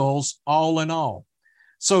fills all in all.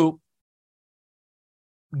 So,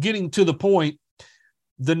 getting to the point,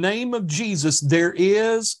 the name of Jesus, there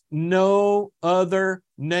is no other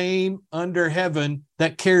name under heaven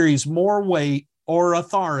that carries more weight or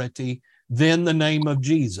authority than the name of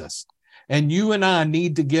Jesus. And you and I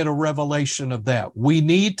need to get a revelation of that. We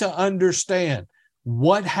need to understand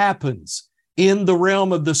what happens in the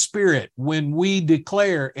realm of the Spirit when we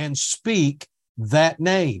declare and speak that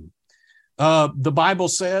name. The Bible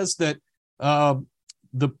says that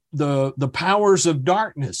the powers of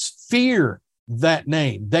darkness fear that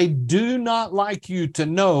name. They do not like you to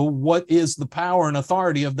know what is the power and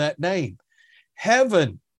authority of that name.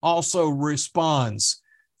 Heaven also responds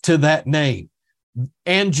to that name.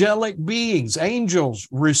 Angelic beings, angels,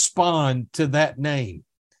 respond to that name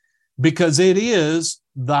because it is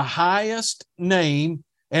the highest name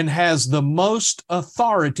and has the most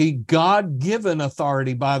authority, God-given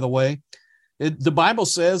authority, by the way. The Bible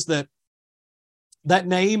says that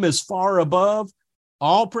name is far above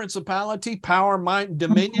all principality, power, might, and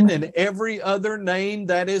dominion, and every other name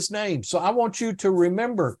that is named. So I want you to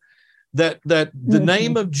remember that the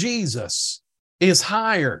name of Jesus is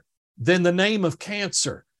higher than the name of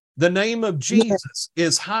cancer. The name of Jesus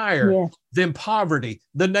is higher than poverty.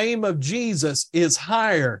 The name of Jesus is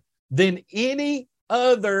higher than any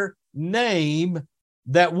other name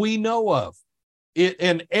that we know of.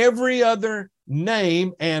 And every other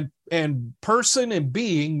name and person and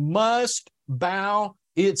being must bow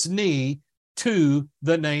its knee to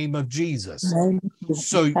the name of Jesus.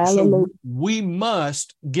 So we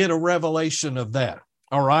must get a revelation of that.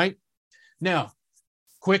 All right. Now,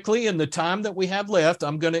 quickly, in the time that we have left,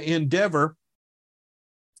 I'm going to endeavor.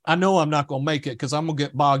 I know I'm not going to make it because I'm going to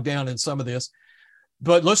get bogged down in some of this,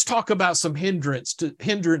 but let's talk about some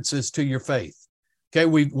hindrances to your faith. Okay.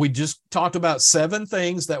 We just talked about 7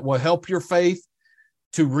 things that will help your faith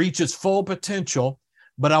to reach its full potential,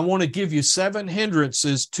 but I want to give you 7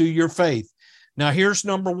 hindrances to your faith. Now, here's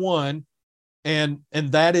number 1, and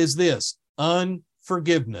that is this: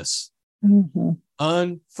 unforgiveness.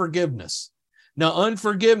 Unforgiveness. Now,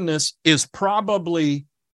 unforgiveness is probably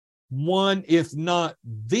one, if not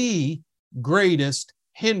the greatest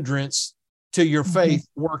hindrance to your faith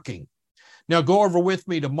working. Now, go over with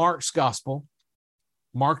me to Mark's Gospel,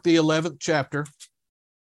 Mark the 11th chapter.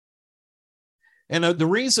 And the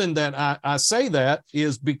reason that I say that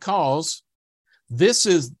is because this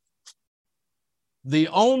is the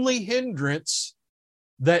only hindrance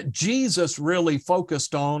that Jesus really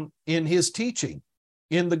focused on in his teaching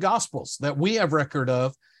in the Gospels that we have record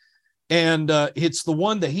of. And it's the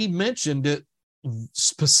one that he mentioned it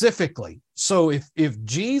specifically. So if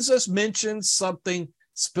Jesus mentions something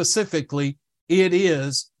specifically, it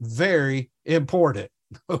is very important.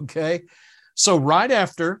 Okay. So right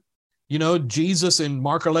after, Jesus in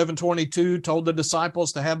Mark 11:22 told the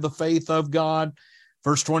disciples to have the faith of God.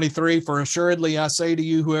 Verse 23, for assuredly I say to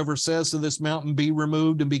you, whoever says to this mountain, be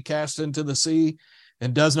removed and be cast into the sea,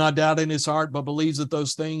 and does not doubt in his heart, but believes that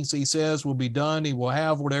those things he says will be done, he will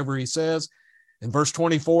have whatever he says. In verse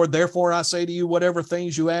 24, therefore I say to you, whatever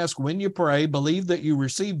things you ask when you pray, believe that you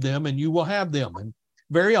receive them and you will have them. And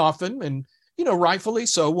very often, and rightfully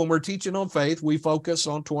so, when we're teaching on faith, we focus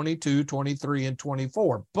on 22, 23, and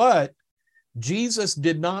 24. But Jesus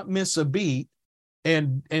did not miss a beat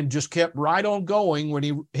and just kept right on going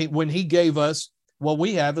when he gave us what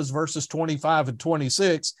we have as verses 25 and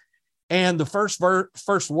 26. And the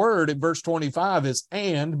first word in verse 25 is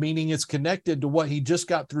and, meaning it's connected to what he just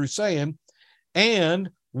got through saying. And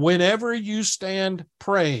whenever you stand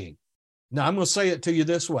praying, now I'm going to say it to you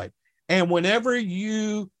this way. And whenever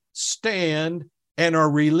you stand and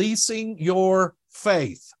are releasing your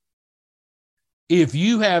faith, if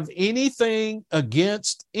you have anything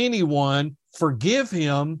against anyone, forgive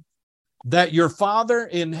him, that your Father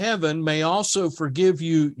in heaven may also forgive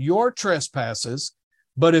you your trespasses.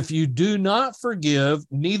 But if you do not forgive,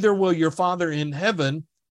 neither will your Father in heaven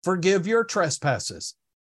forgive your trespasses.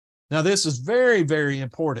 Now, this is very, very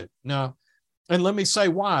important. Now, and let me say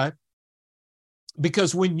why.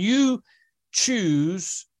 Because when you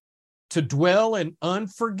choose to dwell in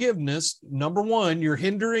unforgiveness, number one, you're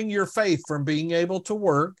hindering your faith from being able to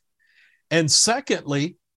work. And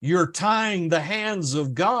secondly, you're tying the hands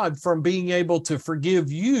of God from being able to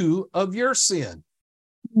forgive you of your sin.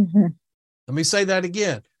 Mm-hmm. Let me say that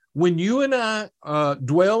again. When you and I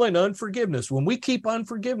dwell in unforgiveness, when we keep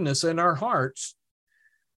unforgiveness in our hearts,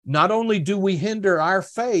 not only do we hinder our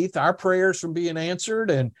faith, our prayers from being answered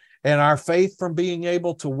and our faith from being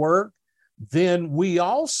able to work, then we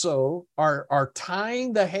also are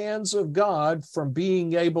tying the hands of God from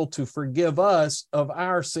being able to forgive us of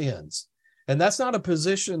our sins. And that's not a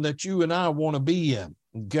position that you and I want to be in,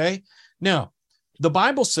 okay? Now, the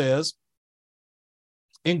Bible says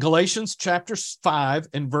in Galatians chapter 5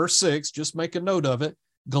 and verse 6, just make a note of it,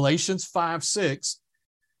 Galatians 5:6,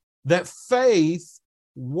 that faith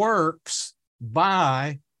works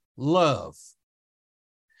by love.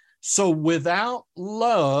 So without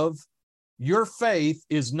love, your faith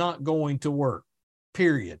is not going to work,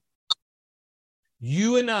 period.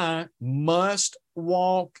 You and I must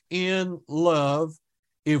walk in love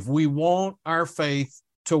if we want our faith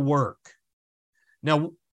to work.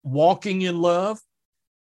 Now, walking in love,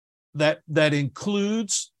 that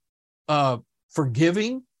includes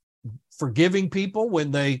forgiving people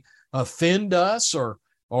when they offend us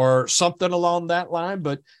or something along that line.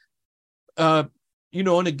 But and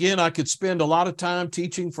again, I could spend a lot of time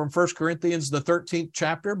teaching from 1 Corinthians, the 13th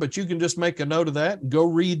chapter, but you can just make a note of that and go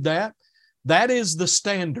read that. That is the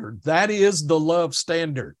standard. That is the love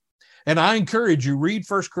standard. And I encourage you, read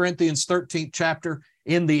 1 Corinthians 13th chapter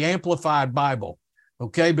in the Amplified Bible,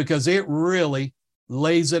 okay? Because it really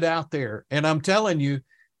lays it out there. And I'm telling you,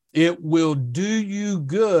 it will do you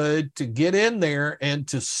good to get in there and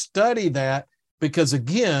to study that, because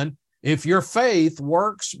again, if your faith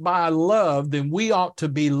works by love, then we ought to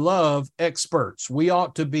be love experts. We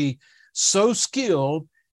ought to be so skilled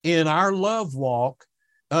in our love walk,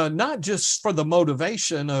 not just for the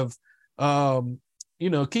motivation of,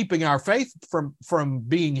 keeping our faith from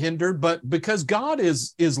being hindered, but because God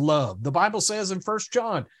is love. The Bible says in 1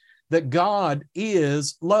 John that God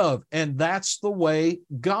is love, and that's the way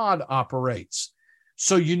God operates.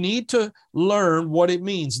 So you need to learn what it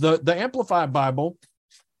means. The Amplified Bible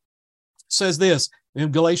says this in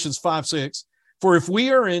Galatians 5:6, for if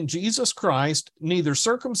we are in Jesus Christ, neither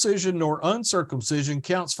circumcision nor uncircumcision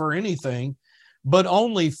counts for anything, but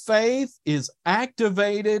only faith is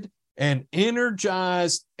activated and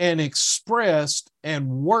energized and expressed and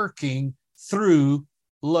working through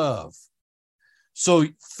love. So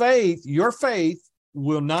your faith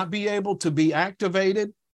will not be able to be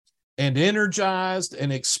activated and energized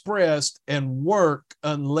and expressed and work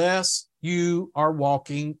unless you are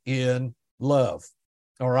walking in love.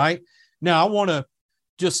 All right. Now, I want to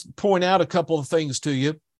just point out a couple of things to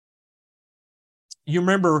you. You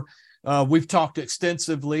remember we've talked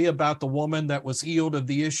extensively about the woman that was healed of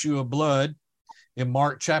the issue of blood in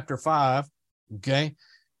Mark chapter 5. Okay.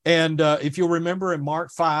 And if you'll remember in Mark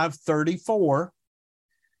 5:34,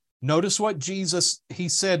 notice what Jesus, he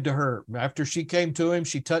said to her after she came to him.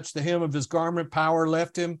 She touched the hem of his garment, power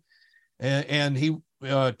left him, and he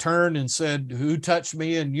turned and said, who touched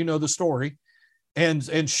me? And you know the story.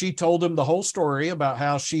 And she told him the whole story about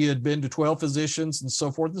how she had been to 12 physicians and so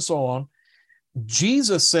forth and so on.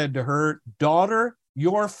 Jesus said to her, daughter,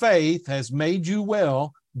 your faith has made you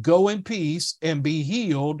well. Go in peace and be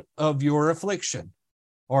healed of your affliction,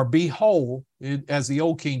 or be whole, as the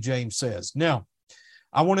old King James says. Now,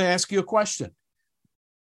 I want to ask you a question.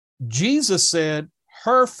 Jesus said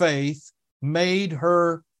her faith made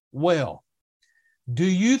her well. Do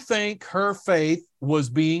you think her faith was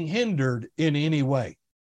being hindered in any way?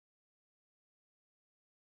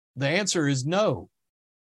 The answer is no,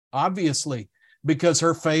 obviously, because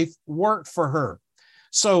her faith worked for her.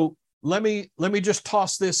 So let me just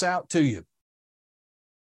toss this out to you.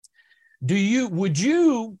 Would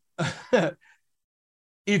you,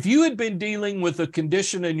 if you had been dealing with a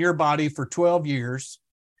condition in your body for 12 years,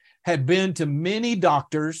 had been to many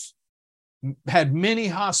doctors, had many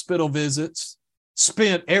hospital visits,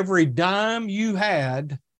 spent every dime you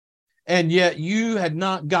had, and yet you had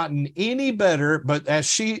not gotten any better, but as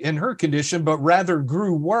she in her condition, but rather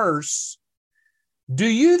grew worse, do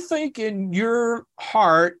you think in your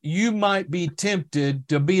heart you might be tempted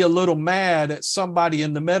to be a little mad at somebody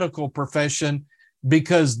in the medical profession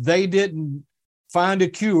because they didn't find a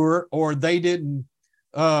cure, or they didn't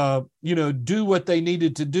do what they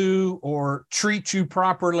needed to do, or treat you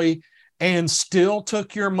properly, and still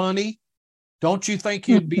took your money? Don't you think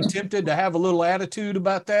you'd be tempted to have a little attitude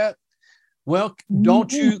about that? Well,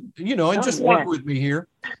 don't you, and just work with me here.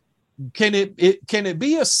 Can it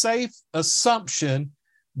be a safe assumption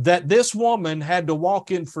that this woman had to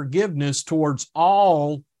walk in forgiveness towards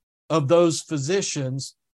all of those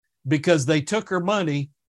physicians because they took her money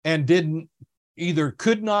and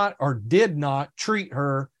could not or did not treat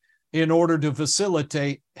her in order to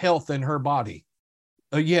facilitate health in her body.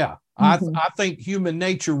 I think human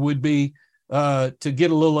nature would be to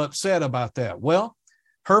get a little upset about that. Well,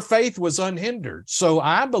 her faith was unhindered. So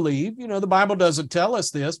I believe, the Bible doesn't tell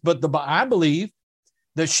us this, but I believe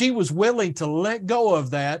that she was willing to let go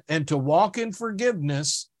of that and to walk in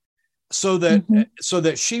forgiveness so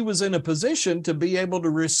that she was in a position to be able to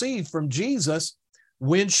receive from Jesus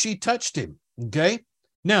when she touched him. Okay.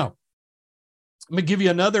 Now, let me give you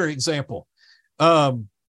another example.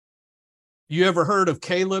 You ever heard of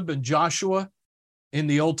Caleb and Joshua in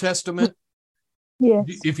the Old Testament? Yes.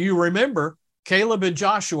 If you remember, Caleb and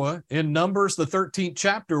Joshua in Numbers, the 13th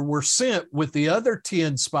chapter, were sent with the other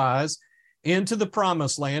 10 spies into the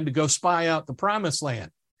promised land to go spy out the promised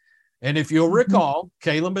land. And if you'll recall,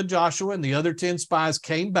 Caleb and Joshua and the other 10 spies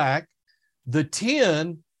came back. The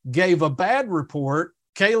 10 gave a bad report.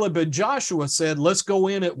 Caleb and Joshua said, let's go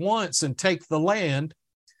in at once and take the land.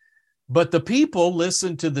 But the people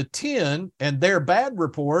listened to the 10 and their bad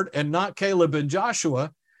report and not Caleb and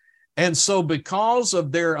Joshua. And so because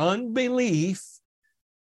of their unbelief,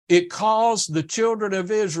 it caused the children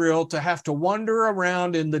of Israel to have to wander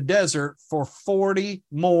around in the desert for 40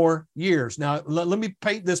 more years. Now, let me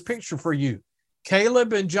paint this picture for you.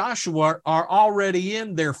 Caleb and Joshua are already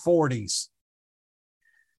in their 40s.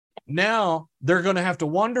 Now they're going to have to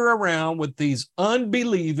wander around with these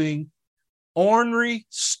unbelieving, ornery,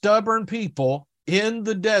 stubborn people in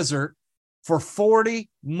the desert for 40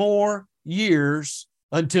 more years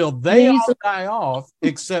until they all die off,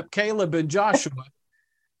 except Caleb and Joshua,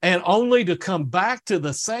 and only to come back to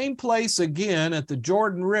the same place again at the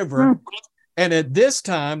Jordan River. And at this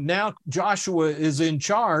time, now Joshua is in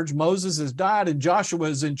charge. Moses has died and Joshua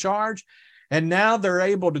is in charge. And now they're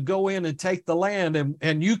able to go in and take the land.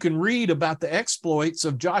 And you can read about the exploits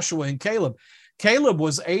of Joshua and Caleb. Caleb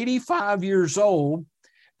was 85 years old,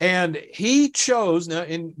 and he chose, now,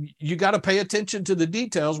 and you got to pay attention to the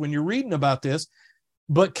details when you're reading about this,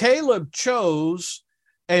 but Caleb chose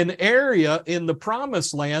an area in the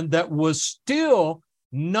promised land that was still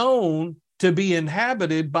known to be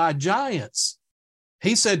inhabited by giants.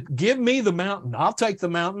 He said, give me the mountain. I'll take the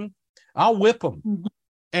mountain. I'll whip them.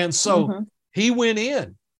 And so he went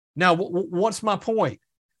in. Now, what's my point?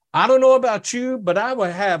 I don't know about you, but I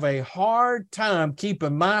would have a hard time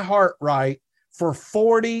keeping my heart right for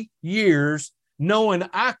 40 years, knowing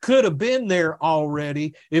I could have been there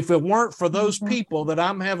already if it weren't for those people that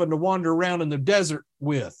I'm having to wander around in the desert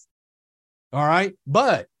with. All right.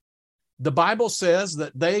 But the Bible says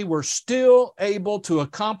that they were still able to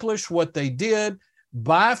accomplish what they did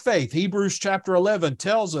by faith. Hebrews chapter 11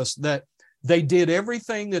 tells us that they did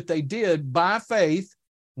everything that they did by faith.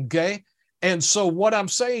 Okay. And so what I'm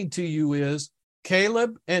saying to you is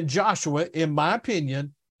Caleb and Joshua, in my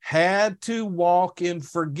opinion, had to walk in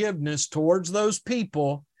forgiveness towards those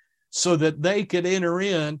people so that they could enter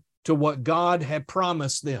in to what God had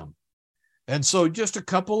promised them. And so just a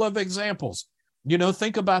couple of examples,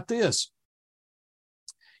 think about this.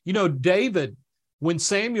 David, when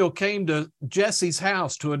Samuel came to Jesse's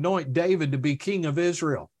house to anoint David to be king of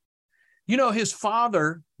Israel, his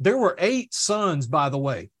father, there were 8 sons, by the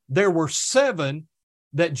way. There were 7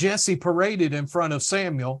 that Jesse paraded in front of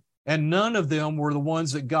Samuel, and none of them were the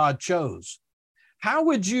ones that God chose. How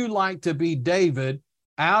would you like to be David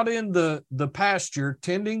out in the pasture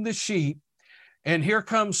tending the sheep, and here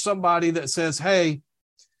comes somebody that says, hey,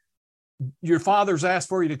 your father's asked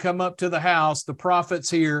for you to come up to the house, the prophet's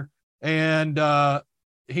here, and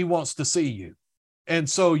he wants to see you. And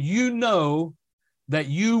so that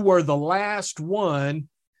you were the last one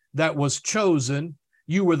that was chosen.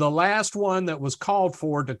 You were the last one that was called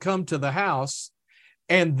for to come to the house.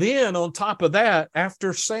 And then on top of that,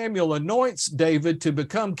 after Samuel anoints David to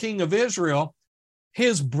become king of Israel,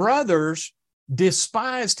 his brothers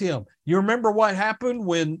despised him. You remember what happened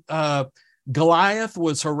when Goliath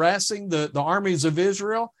was harassing the armies of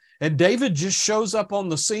Israel? And David just shows up on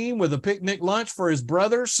the scene with a picnic lunch for his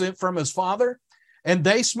brothers sent from his father. And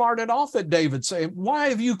they smarted off at David, saying, why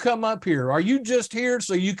have you come up here? Are you just here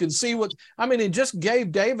so you can see what? It just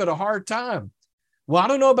gave David a hard time. Well, I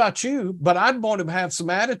don't know about you, but I'd want to have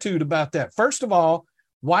some attitude about that. First of all,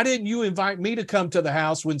 why didn't you invite me to come to the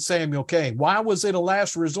house when Samuel came? Why was it a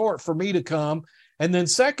last resort for me to come? And then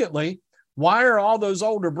secondly, why are all those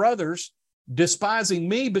older brothers despising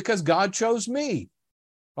me because God chose me?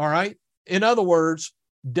 All right. In other words,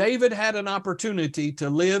 David had an opportunity to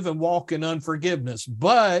live and walk in unforgiveness,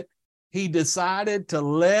 but he decided to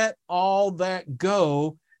let all that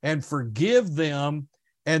go and forgive them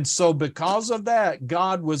And so because of that,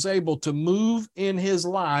 God was able to move in his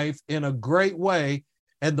life in a great way.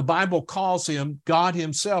 And the Bible calls him, God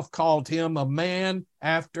himself called him a man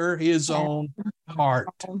after his own heart.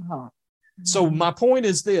 So my point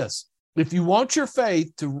is this: if you want your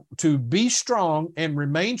faith to be strong and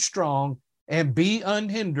remain strong and be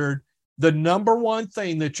unhindered, the number one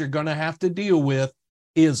thing that you're going to have to deal with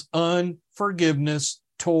is unforgiveness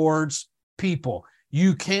towards people.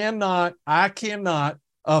 I cannot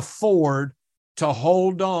afford to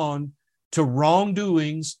hold on to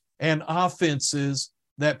wrongdoings and offenses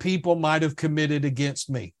that people might have committed against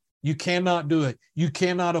me. You cannot do it. You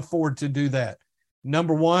cannot afford to do that.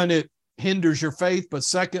 Number one, it hinders your faith. But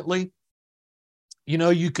secondly,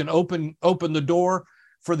 you can open the door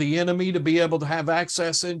for the enemy to be able to have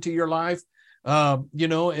access into your life,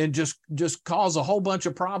 and just cause a whole bunch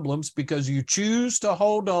of problems because you choose to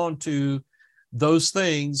hold on to those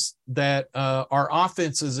things that are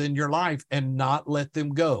offenses in your life and not let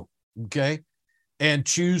them go. Okay. And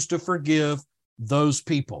choose to forgive those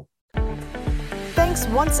people. Thanks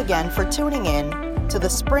once again for tuning in to the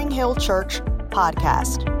Spring Hill Church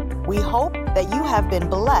podcast. We hope that you have been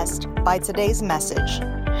blessed by today's message.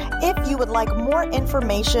 If you would like more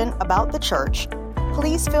information about the church,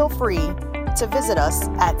 please feel free to visit us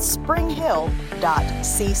at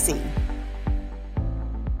springhill.cc.